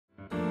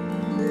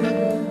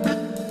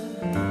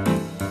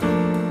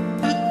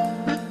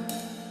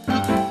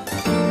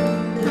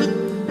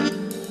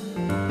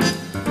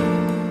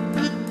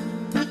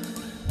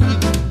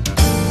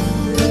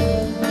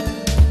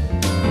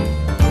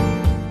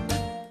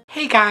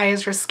Hey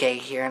guys, Risque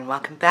here, and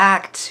welcome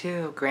back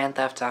to Grand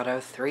Theft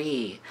Auto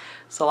 3.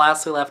 So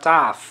last we left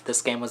off,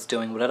 this game was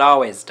doing what it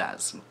always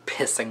does,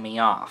 pissing me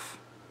off.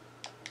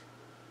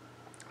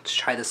 Let's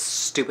try this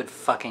stupid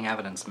fucking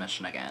evidence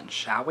mission again,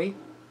 shall we?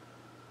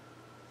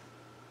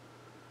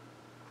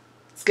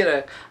 Let's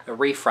get a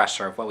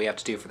refresher of what we have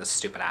to do for this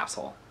stupid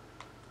asshole.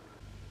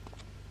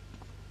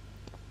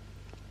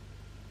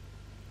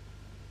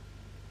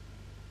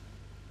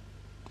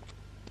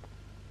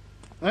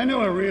 I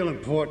know a real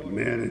important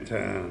man in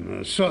town,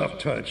 a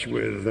soft touch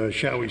with,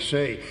 shall we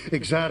say,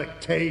 exotic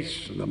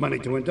tastes and the money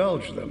to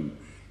indulge them.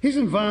 He's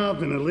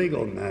involved in a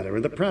legal matter,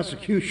 and the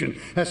prosecution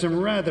has some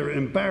rather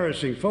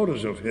embarrassing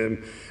photos of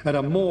him at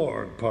a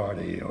morgue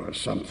party or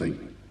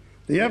something.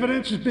 The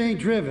evidence is being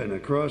driven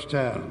across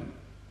town.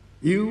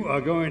 You are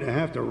going to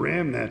have to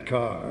ram that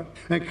car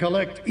and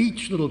collect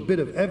each little bit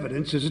of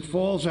evidence as it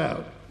falls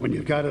out. When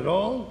you've got it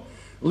all,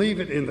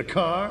 leave it in the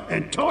car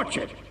and torch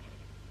it.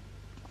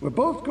 We're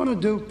both gonna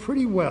do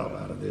pretty well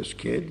out of this,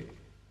 kid.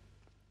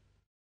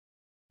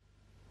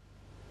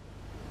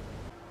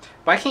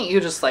 Why can't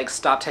you just, like,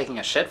 stop taking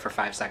a shit for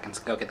 5 seconds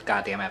and go get the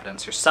goddamn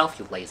evidence yourself,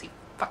 you lazy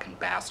fucking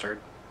bastard?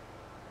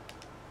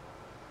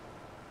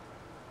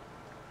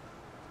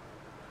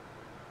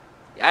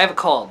 I have a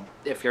cold,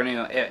 if you're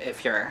new,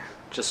 if you're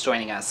just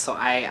joining us, so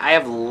I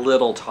have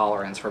little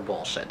tolerance for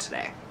bullshit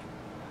today.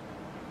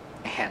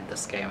 And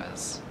this game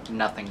is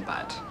nothing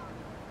but.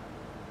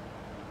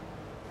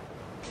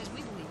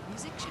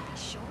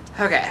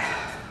 Okay,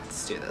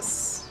 let's do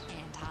this.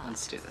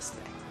 Let's do this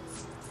thing.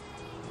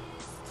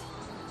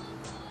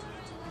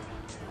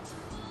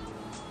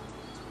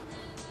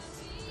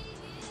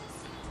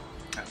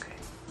 Okay.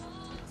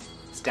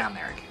 It's down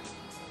there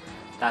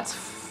again.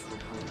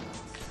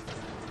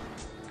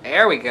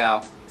 There we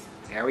go.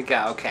 There we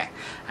go, okay.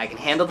 I can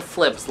handle the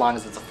flip as long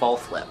as it's a full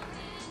flip.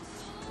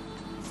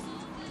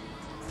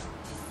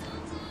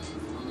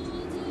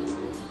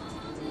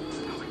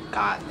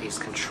 God, these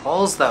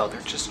controls though,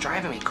 they're just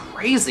driving me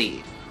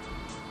crazy.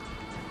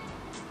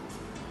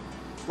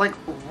 Like,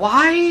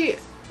 why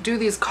do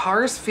these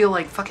cars feel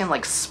like fucking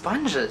like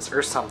sponges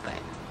or something?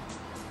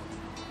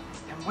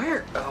 And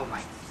where, oh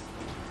my.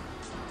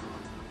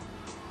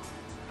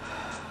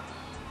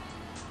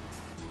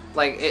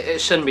 Like, it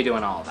shouldn't be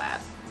doing all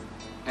that.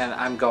 And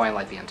I'm going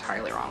like the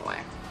entirely wrong way.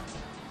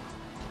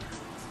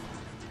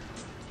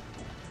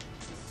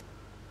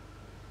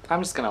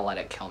 I'm just gonna let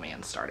it kill me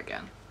and start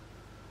again.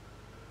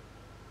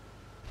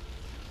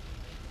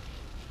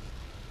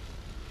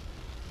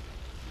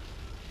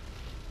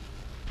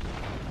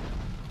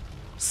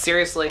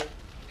 Seriously?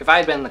 If I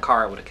had been in the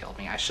car, it would have killed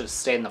me. I should have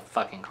stayed in the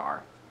fucking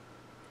car.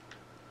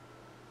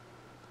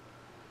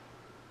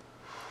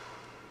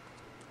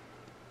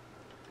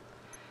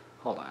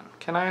 Hold on.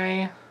 Can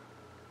I...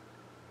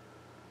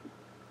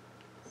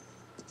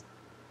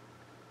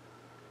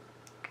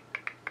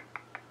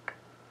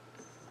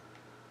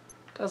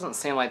 Doesn't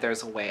seem like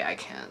there's a way I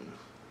can,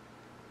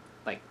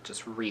 like,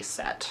 just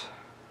reset.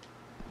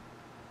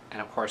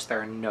 And of course, there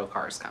are no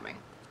cars coming.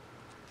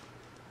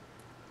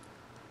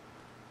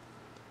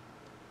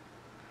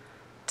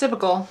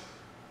 Typical.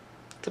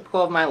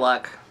 Typical of my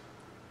luck.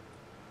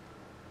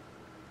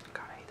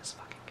 God, I hate this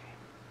fucking game.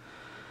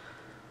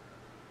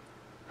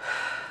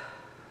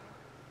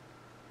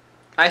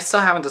 I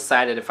still haven't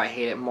decided if I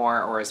hate it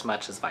more or as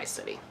much as Vice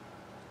City.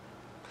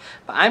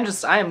 But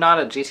I am not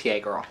a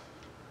GTA girl.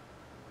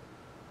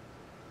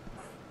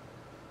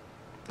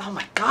 Oh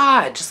my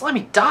god, just let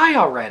me die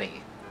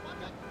already.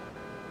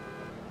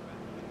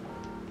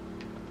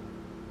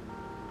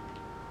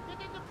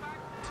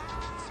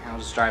 I'll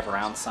just drive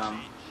around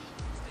some.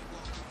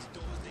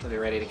 They'll be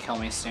ready to kill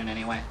me soon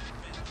anyway.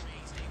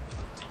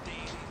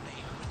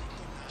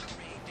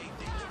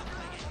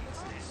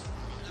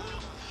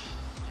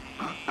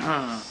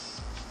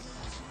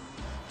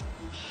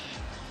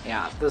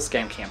 Yeah, this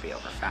game can't be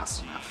over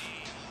fast enough.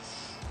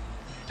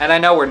 And I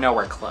know we're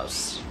nowhere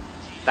close.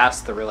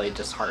 That's the really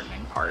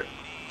disheartening part.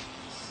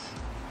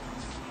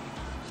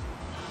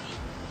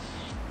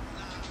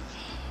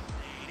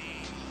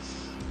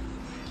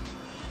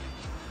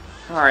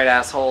 Alright,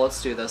 asshole,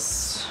 let's do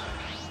this.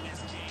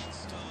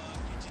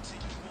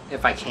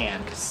 If I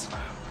can, because...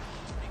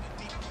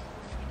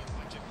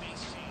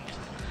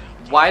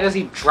 Why does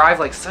he drive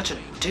like such a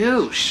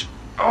douche?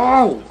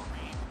 Oh!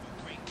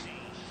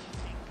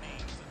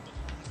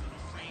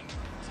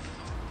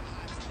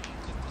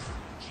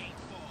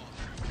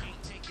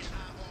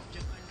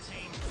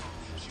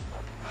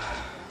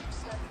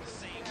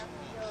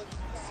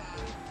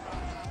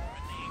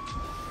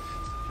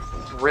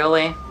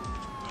 Really?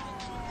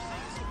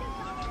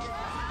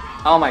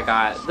 Oh my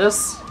god,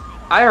 this...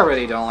 I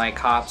already don't like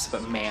cops,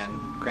 but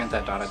man, Grand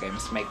Theft Auto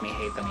games make me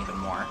hate them even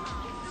more.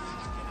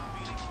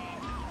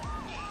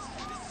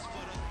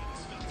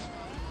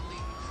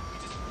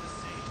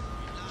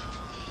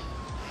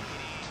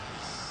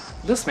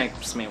 This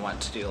makes me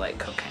want to do, like,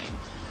 cocaine.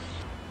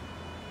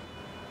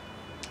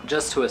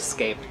 Just to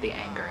escape the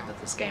anger that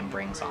this game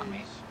brings on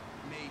me.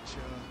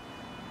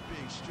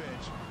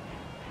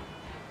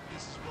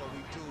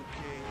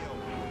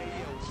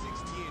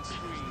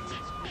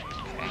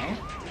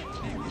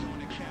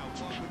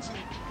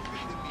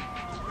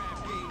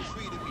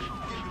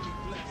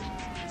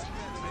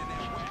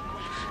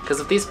 Because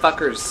if these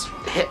fuckers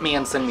hit me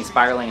and send me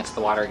spiraling into the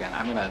water again,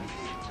 I'm gonna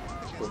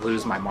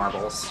lose my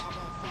marbles.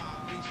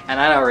 And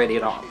I already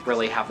don't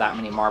really have that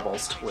many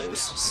marbles to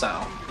lose,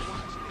 so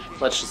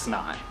let's just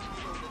not.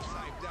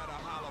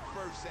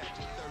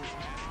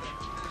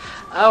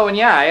 Oh, and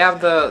yeah, I have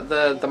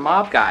the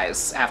mob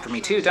guys after me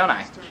too, don't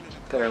I?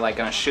 That are like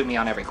gonna shoot me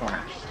on every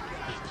corner.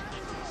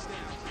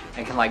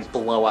 I can like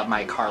blow up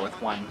my car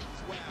with one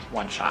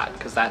shot,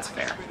 because that's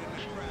fair.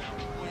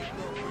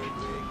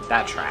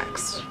 That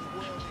tracks.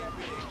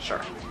 Sure.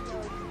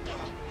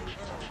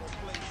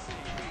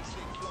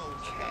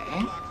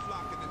 Okay.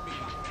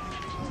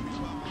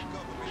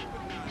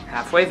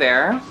 Halfway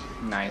there.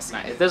 Nice,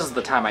 nice. If this is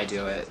the time I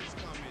do it,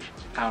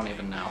 I don't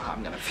even know how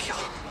I'm gonna feel.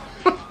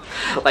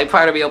 Like,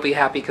 part of me will be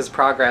happy because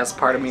progress,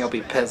 part of me will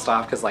be pissed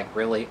off because, like,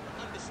 really?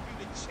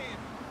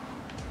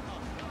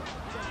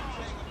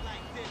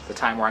 The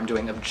time where I'm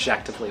doing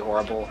objectively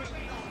horrible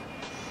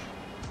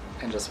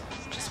and just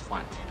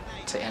want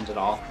to end it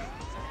all.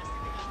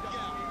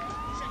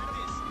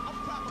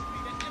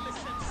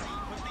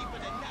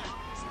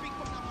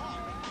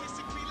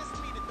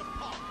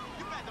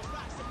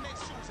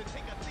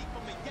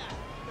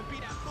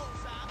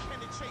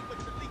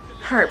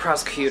 Alright,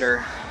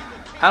 prosecutor.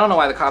 I don't know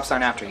why the cops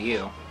aren't after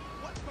you,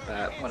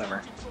 but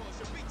whatever.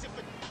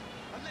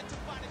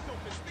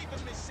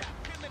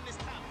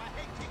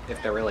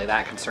 If they're really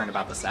that concerned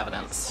about this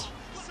evidence,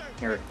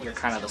 you're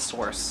kind of the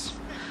source.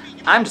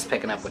 I'm just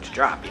picking up what you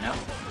drop, you know?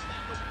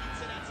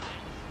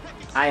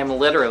 I am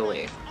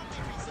literally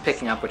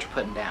picking up what you're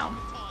putting down.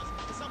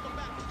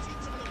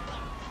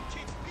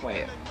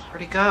 Wait,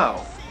 where'd he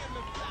go?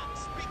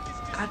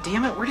 God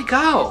damn it, where'd he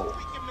go?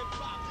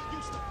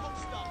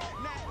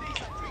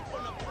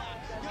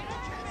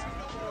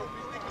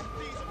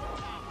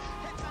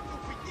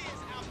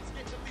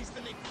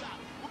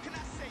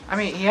 I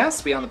mean, he has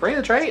to be on the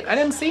bridge, right? I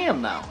didn't see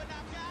him, though.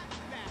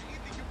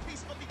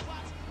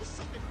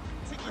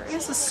 Where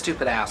is this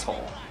stupid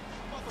asshole?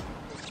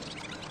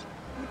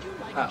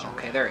 Oh,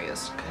 okay, there he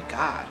is. Good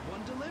God.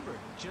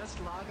 Just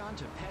log on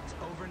to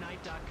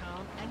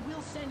petsovernight.com and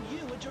we'll send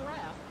you a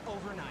giraffe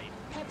overnight.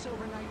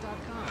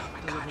 Petsovernight.com. Oh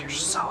my God, you're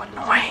so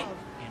annoying.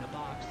 In a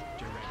box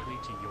directly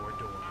to your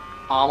door.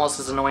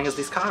 Almost as annoying as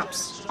these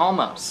cops.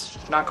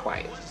 Almost. Not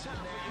quite.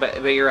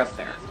 But you're up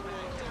there.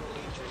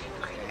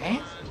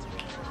 Okay.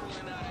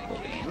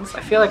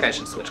 I feel like I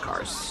should switch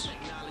cars.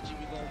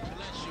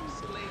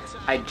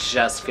 I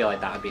just feel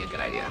like that would be a good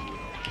idea.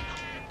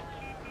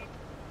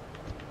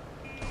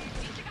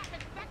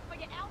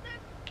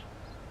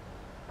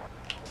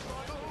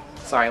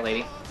 Sorry,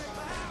 lady.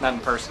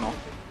 Nothing personal.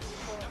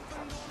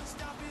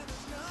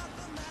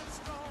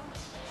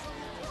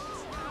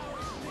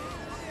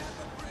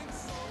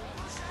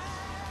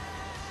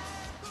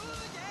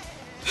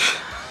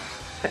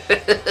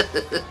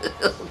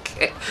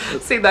 Okay.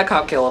 Seeing that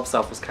cop kill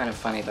himself was kind of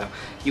funny, though.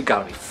 You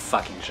gotta be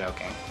fucking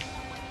joking.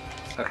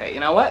 Okay, you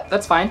know what?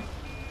 That's fine.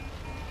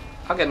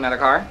 I'll get another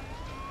car.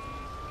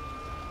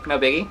 No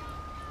biggie.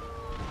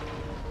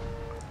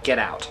 Get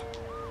out.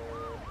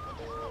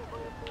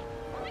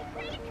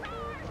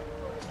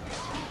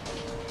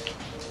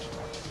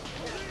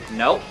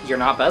 Nope, you're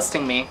not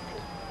busting me.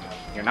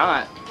 You're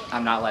not.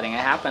 I'm not letting it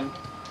happen.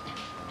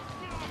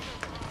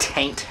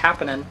 Tain't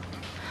happening.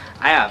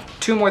 I have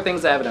 2 more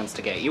things of evidence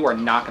to get. You are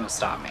not going to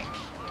stop me.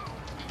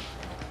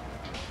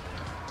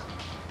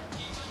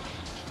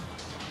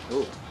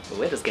 Ooh,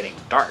 it is getting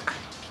dark.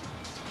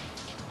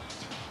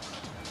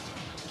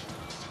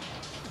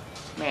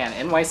 Man,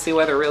 NYC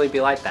weather really be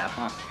like that,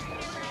 huh?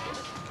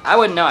 I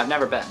wouldn't know. I've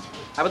never been.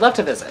 I would love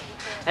to visit.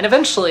 And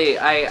eventually,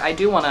 I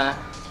do want to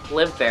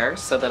live there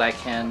so that I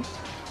can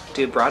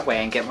do Broadway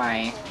and get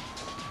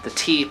the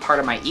T part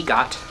of my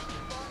EGOT.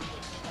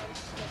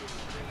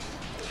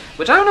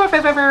 Which I don't know if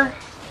I've ever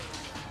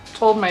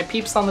told my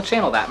peeps on the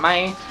channel that.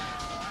 My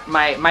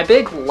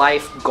big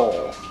life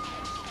goal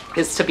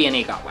is to be an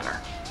EGOT winner.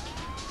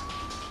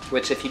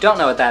 Which, if you don't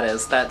know what that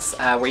is, that's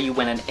where you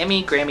win an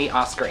Emmy, Grammy,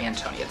 Oscar, and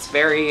Tony. It's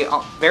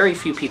very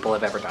few people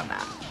have ever done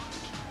that.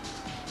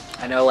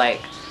 I know,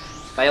 like,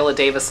 Viola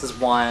Davis has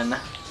won.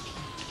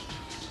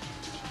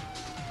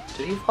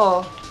 Did he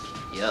fall?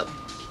 Yep.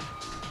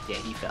 Yeah,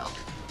 he fell.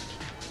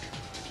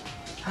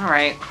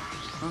 Alright.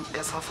 Well,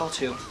 guess I'll fall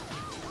too.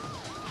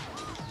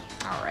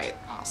 Alright,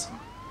 awesome.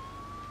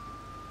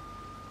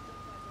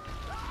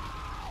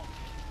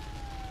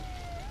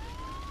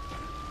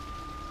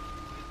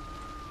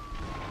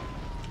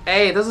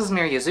 Hey, this is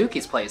near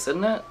Yuzuki's place,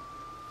 isn't it?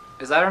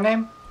 Is that her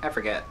name? I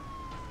forget.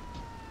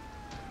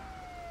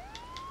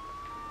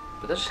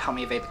 But this should help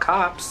me evade the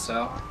cops,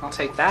 so I'll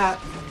take that.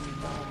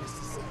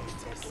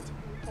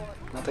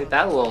 I'll take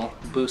that little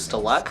boost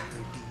of luck.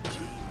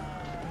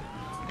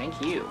 Thank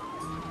you.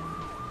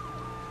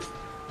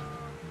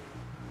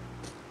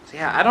 So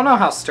yeah, I don't know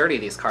how sturdy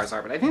these cars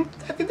are, but I think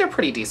they're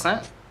pretty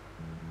decent.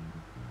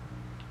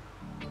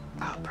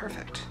 Oh,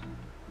 perfect.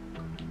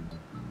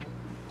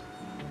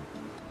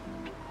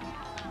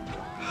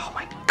 Oh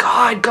my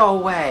God, go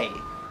away!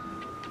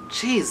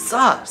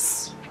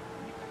 Jesus!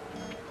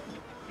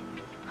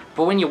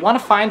 But when you want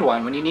to find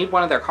one, when you need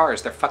one of their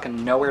cars, they're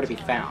fucking nowhere to be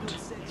found.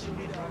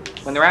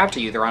 When they're after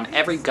you, they're on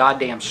every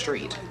goddamn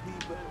street.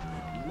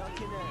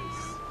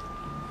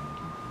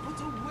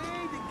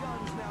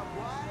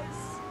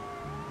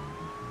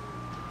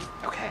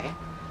 Okay.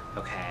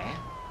 Okay.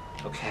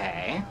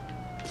 Okay.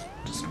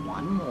 Just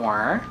one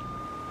more.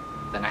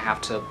 Then I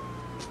have to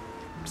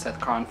set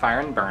the car on fire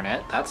and burn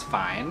it. That's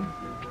fine.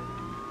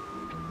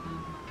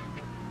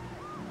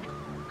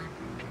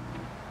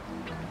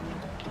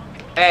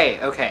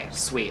 Hey, okay,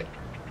 sweet.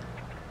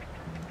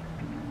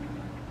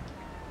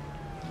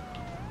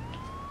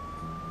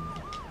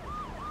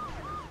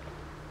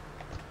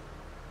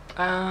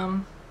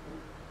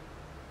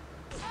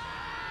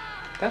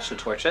 That should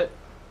torch it.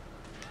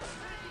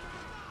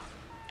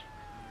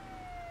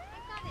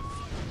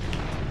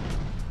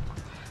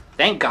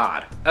 Thank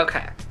God.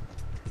 Okay.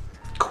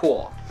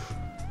 Cool.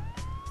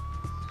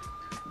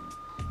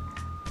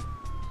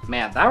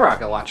 Man, that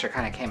rocket launcher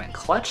kind of came in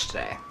clutch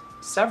today.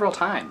 Several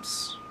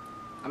times.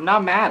 I'm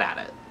not mad at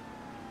it.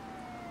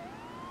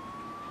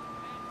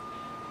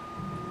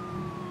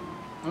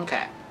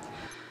 Okay.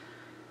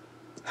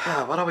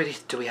 What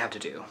do we have to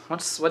do?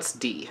 What's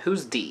D?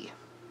 Who's D?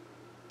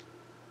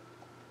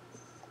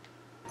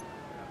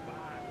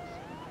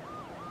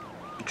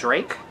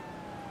 Drake?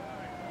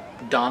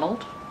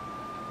 Donald?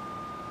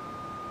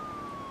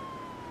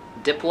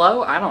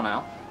 Diplo? I don't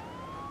know.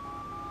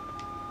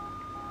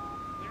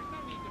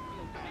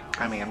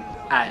 I mean,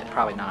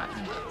 probably not.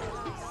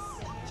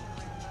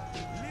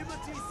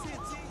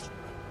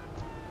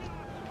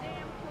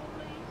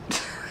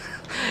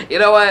 You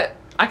know what?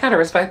 I kind of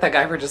respect that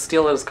guy for just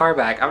stealing his car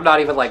back. I'm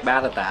not even, like,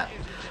 mad at that.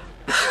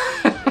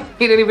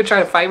 He didn't even try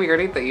to fight me or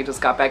anything. He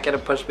just got back in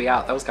and pushed me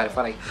out. That was kind of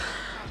funny.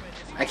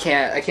 I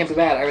can't be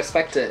mad. I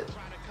respect it.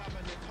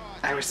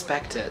 I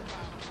respect it.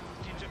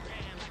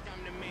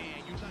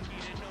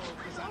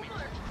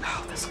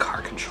 Oh, this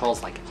car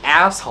controls like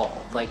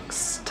asshole. Like,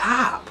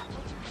 stop.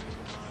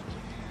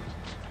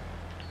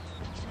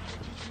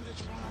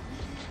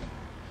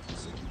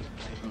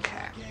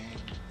 Okay.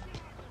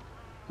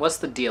 What's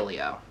the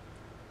dealio?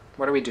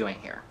 What are we doing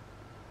here?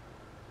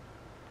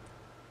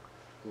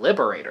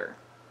 Liberator.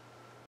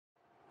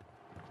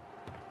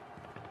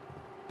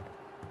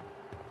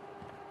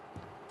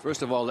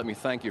 First of all, let me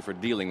thank you for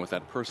dealing with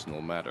that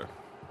personal matter.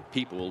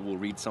 People will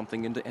read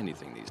something into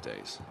anything these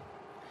days.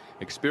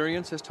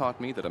 Experience has taught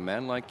me that a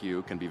man like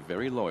you can be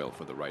very loyal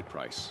for the right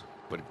price,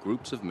 but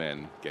groups of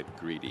men get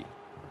greedy.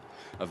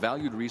 A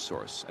valued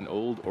resource, an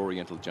old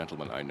Oriental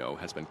gentleman I know,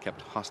 has been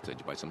kept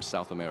hostage by some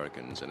South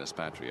Americans in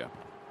Espatria.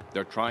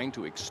 They're trying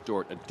to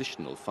extort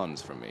additional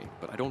funds from me,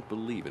 but I don't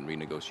believe in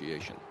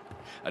renegotiation.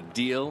 A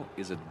deal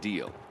is a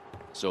deal,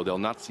 so they'll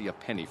not see a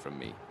penny from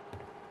me.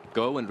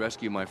 Go and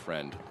rescue my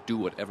friend. Do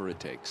whatever it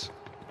takes.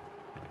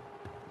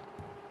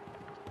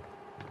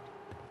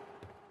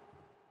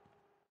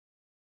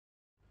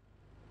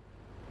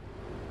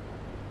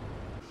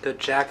 Good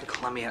Jack of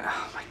Columbia.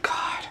 Oh my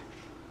God.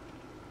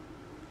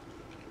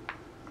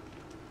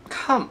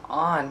 Come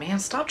on, man.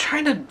 Stop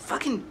trying to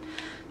fucking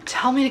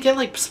tell me to get,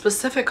 like,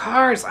 specific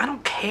cars. I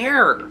don't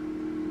care.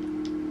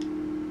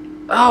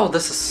 Oh,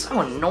 this is so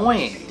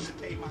annoying.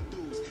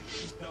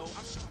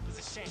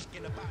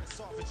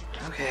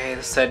 Okay,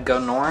 this said go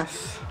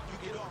north.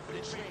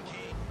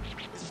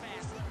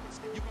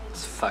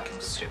 It's fucking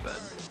stupid.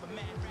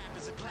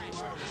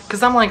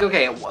 Because I'm like,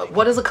 okay,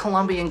 what does a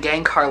Colombian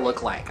gang car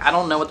look like? I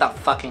don't know what that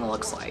fucking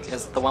looks like.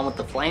 Is it the one with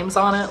the flames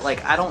on it?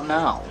 Like, I don't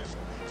know.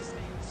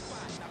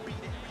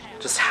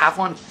 Just have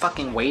one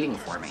fucking waiting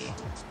for me.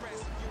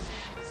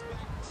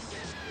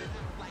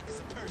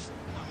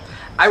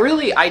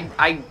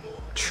 I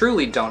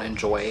truly don't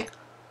enjoy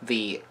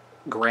the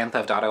Grand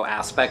Theft Auto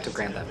aspect of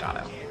Grand Theft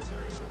Auto.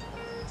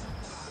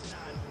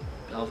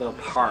 Belleville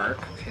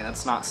Park. Okay,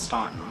 that's not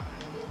Staunton.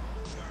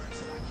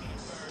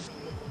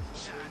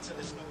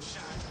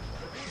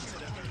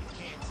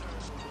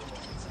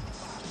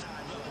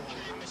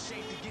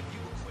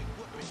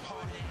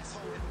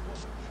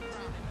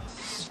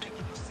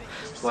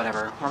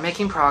 Whatever. We're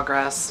making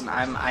progress, and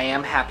I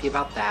am happy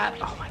about that.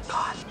 Oh my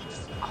God.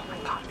 Oh my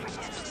God.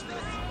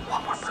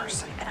 One more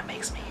person, and it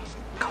makes me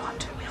go on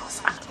two wheels.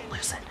 I'm gonna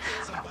lose it.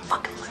 I'm gonna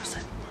fucking lose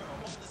it.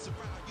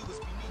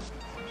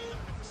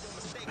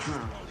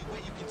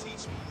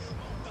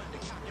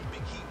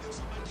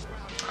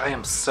 I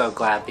am so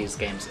glad these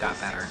games got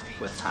better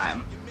with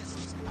time.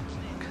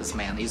 Because,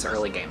 man, these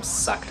early games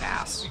suck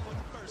ass.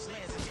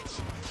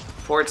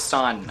 Ford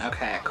Staunton.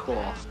 Okay,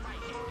 cool.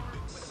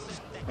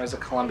 Where's a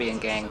Colombian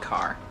gang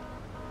car?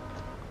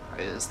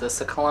 Is this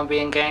a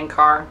Colombian gang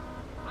car?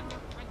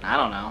 I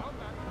don't know.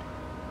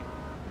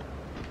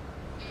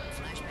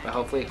 But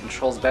hopefully it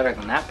controls better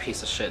than that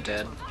piece of shit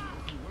did.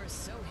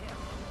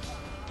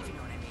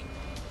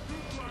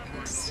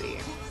 Let's see.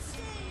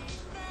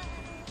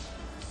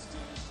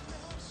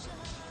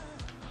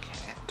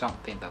 Okay, I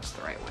don't think that's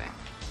the right way.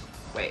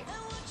 Wait.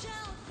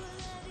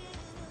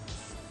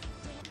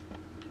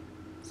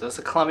 Is this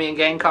a Colombian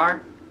gang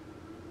car?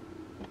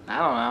 I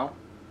don't know.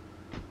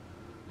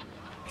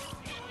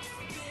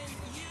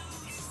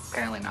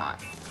 Apparently not.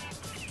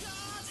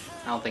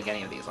 I don't think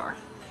any of these are.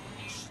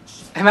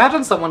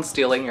 Imagine someone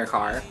stealing your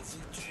car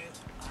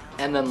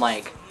and then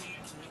like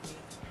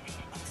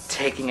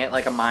taking it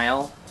like a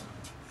mile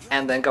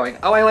and then going,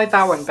 oh, I like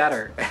that one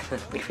better, and then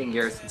leaving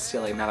yours and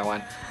stealing another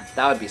one.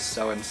 That would be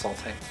so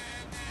insulting.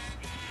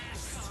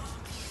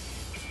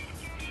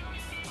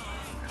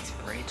 That's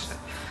great.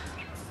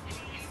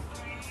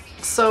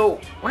 So,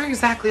 where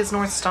exactly is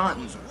North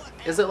Staunton?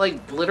 Is it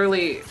like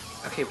literally...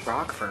 Okay,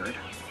 Rockford.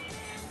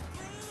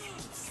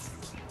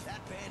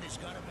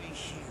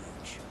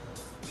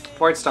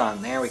 Fort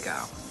Staunton, there we go.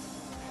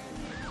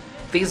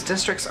 These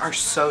districts are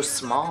so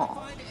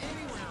small.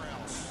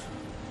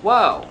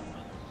 Whoa.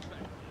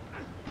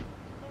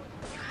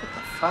 What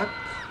the fuck?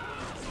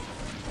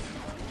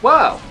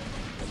 Whoa.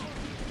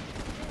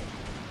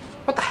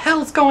 What the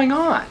hell's going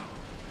on?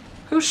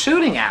 Who's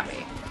shooting at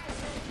me?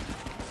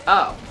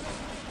 Oh.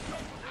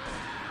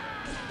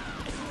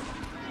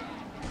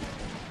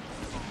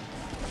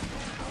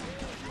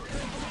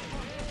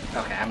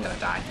 Okay, I'm gonna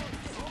die.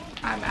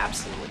 I'm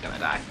absolutely gonna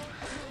die.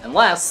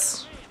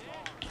 Unless...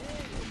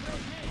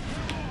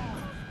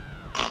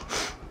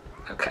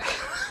 Okay.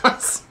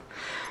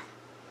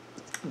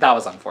 That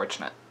was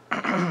unfortunate.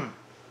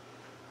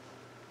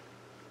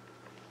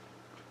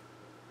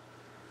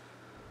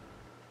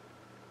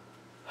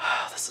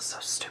 This is so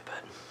stupid.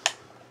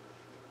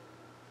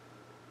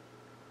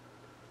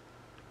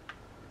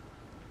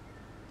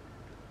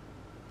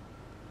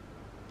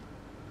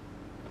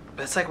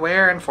 It's like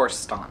where in Fort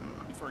Staunton?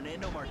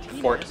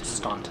 Fort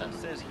Staunton.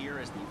 Says here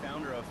as the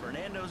founder of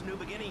Fernando's New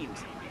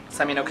Beginnings.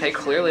 So I mean, okay,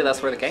 clearly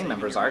that's where the gang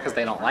members are because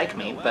they don't like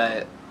me,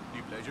 but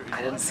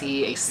I didn't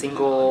see a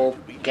single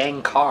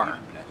gang car.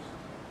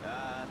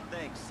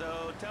 Thanks.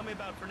 So tell me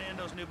about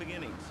Fernando's New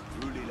Beginnings.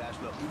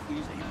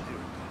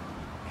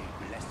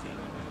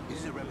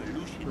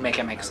 Make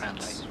it make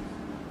sense.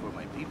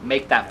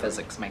 Make that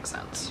physics make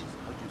sense.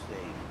 How to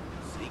say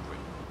sacred.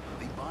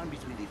 The bond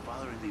between the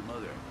father and the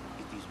mother.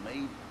 It is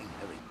made in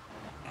heaven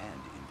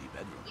and in the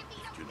bedroom.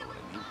 Do you know what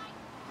I mean?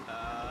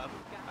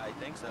 I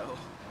think so.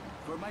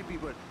 For my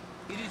people,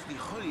 it is the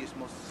holiest,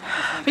 most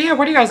But yeah,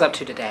 what are you guys up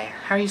to today?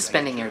 How are you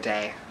spending your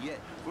day? yet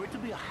for it to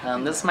be a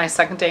This is my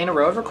second day in a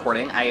row of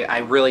recording. I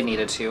really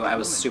needed to. I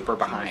was super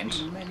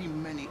behind.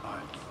 many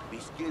arts. Be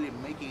skilled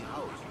in making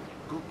house,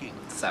 cooking.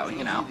 So,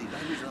 you know,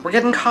 we're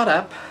getting caught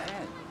up.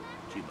 And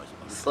she must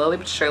be Slowly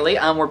but surely.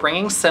 We're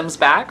bringing Sims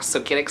back, so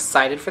get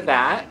excited for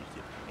that.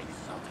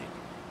 exalted,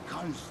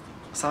 constant.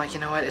 So, like, you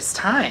know what? It's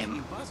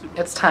time.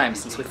 It's time,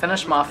 since we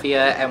finished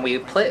Mafia and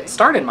we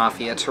started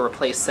Mafia to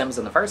replace Sims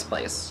in the first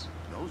place.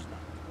 Knows not.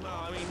 Well,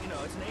 I mean, you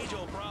know, it's an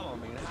age-old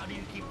problem. I mean, how do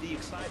you keep the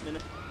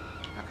excitement?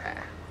 Okay.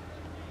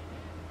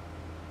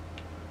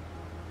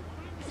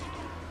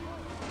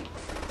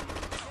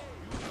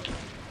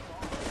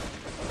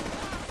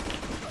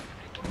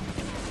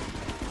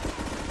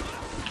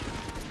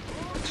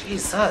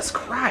 Jesus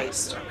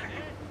Christ. Okay.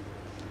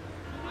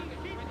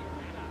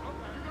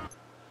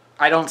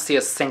 I don't see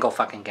a single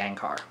fucking gang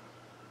car.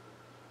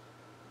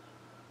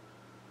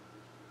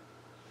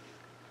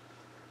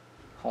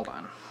 Hold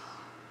on.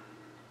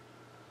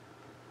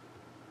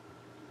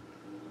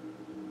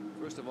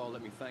 First of all,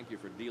 let me thank you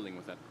for dealing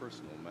with that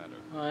personal matter.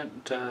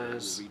 What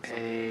does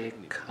a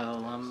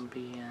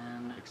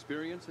Colombian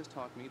Experience has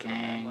taught me that a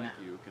gang man like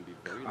you can be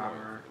very loyal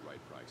car- for the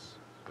right price.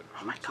 But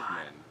Oh my groups of God.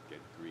 men get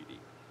greedy.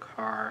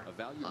 car A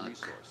valued look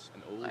resource,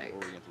 an old like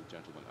Oriental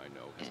gentleman I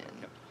know has been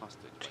in kept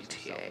hostage by some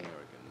GTA South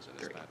Americans in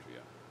 3?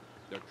 Espatria.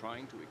 They're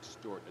trying to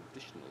extort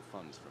additional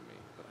funds from me,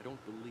 but I don't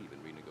believe in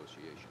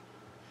renegotiation.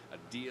 A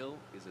deal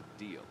is a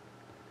deal,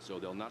 so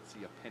they'll not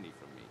see a penny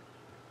from me.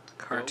 Go and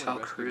Cartel rescue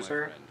my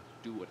cruiser? friend.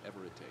 Do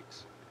whatever it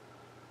takes.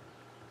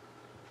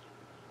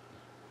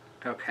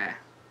 Okay.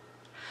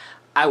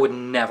 I would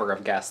never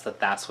have guessed that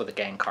that's what the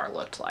gang car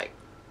looked like.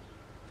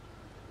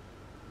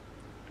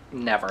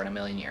 Never in a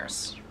million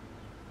years.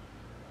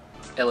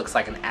 It looks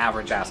like an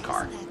average-ass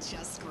car. Isn't that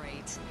just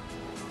great?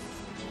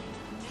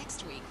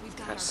 Next week, we've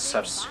got That's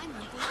our so big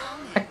bi-monthly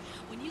loan-in,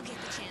 when you get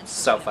the chance to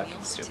So get fucking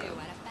meals for stupid. two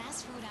at a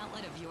fast food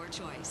outlet of your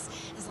choice,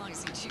 as long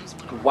as you choose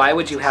one of our Why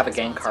would you have a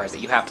gang car that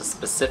you have to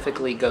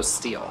specifically go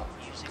steal?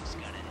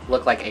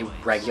 Look like a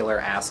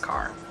regular-ass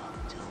car.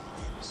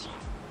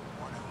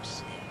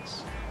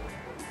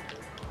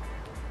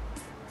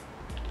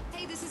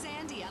 Hey, this is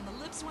Andy on the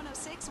Lips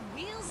 106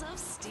 Wheels of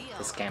Steel.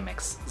 This game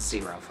makes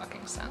zero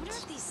fucking I wonder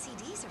sense. if these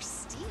CDs are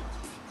steel.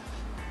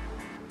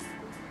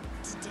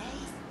 Today,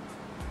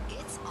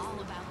 it's all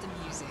about the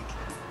music.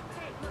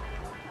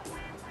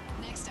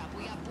 Next up,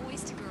 we got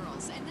Boys to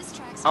Girls, and this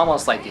track's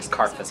Almost like these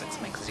car physics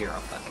make zero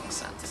fucking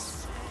sense.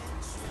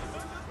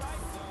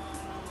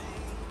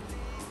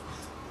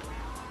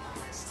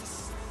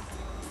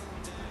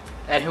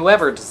 And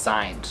whoever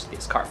designed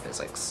these car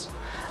physics,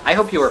 I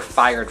hope you were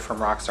fired from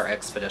Rockstar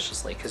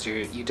expeditiously because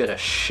you did a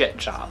shit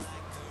job.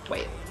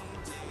 Wait,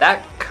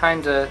 that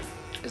kinda...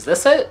 Is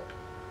this it?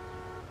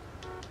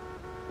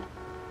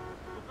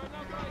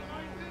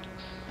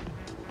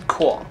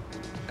 Cool.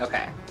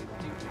 Okay.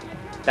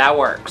 That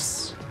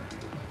works.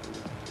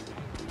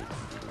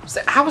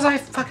 So how was I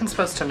fucking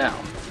supposed to know?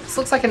 This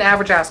looks like an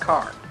average-ass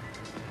car.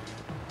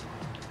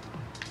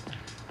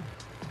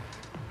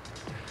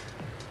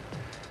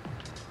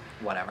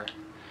 Whatever.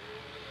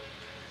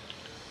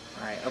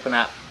 Alright, open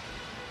up.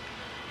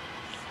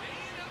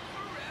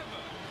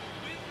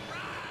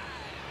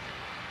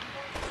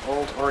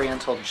 Old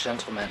Oriental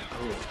Gentleman.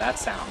 Ooh, that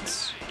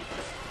sounds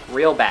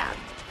real bad.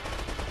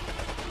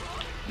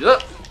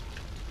 Ugh.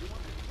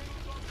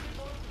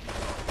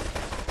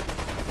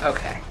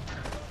 Okay.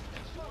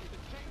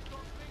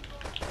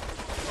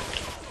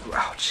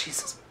 Oh,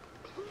 Jesus.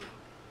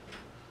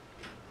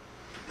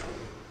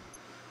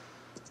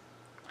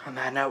 On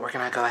that note, we're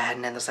gonna go ahead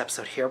and end this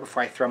episode here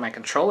before I throw my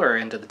controller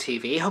into the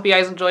TV. Hope you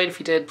guys enjoyed. If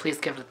you did, please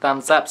give it a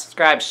thumbs up,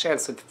 subscribe, share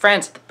this with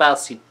friends, hit the bell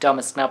so you don't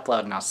miss an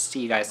upload, and I'll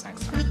see you guys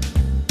next time.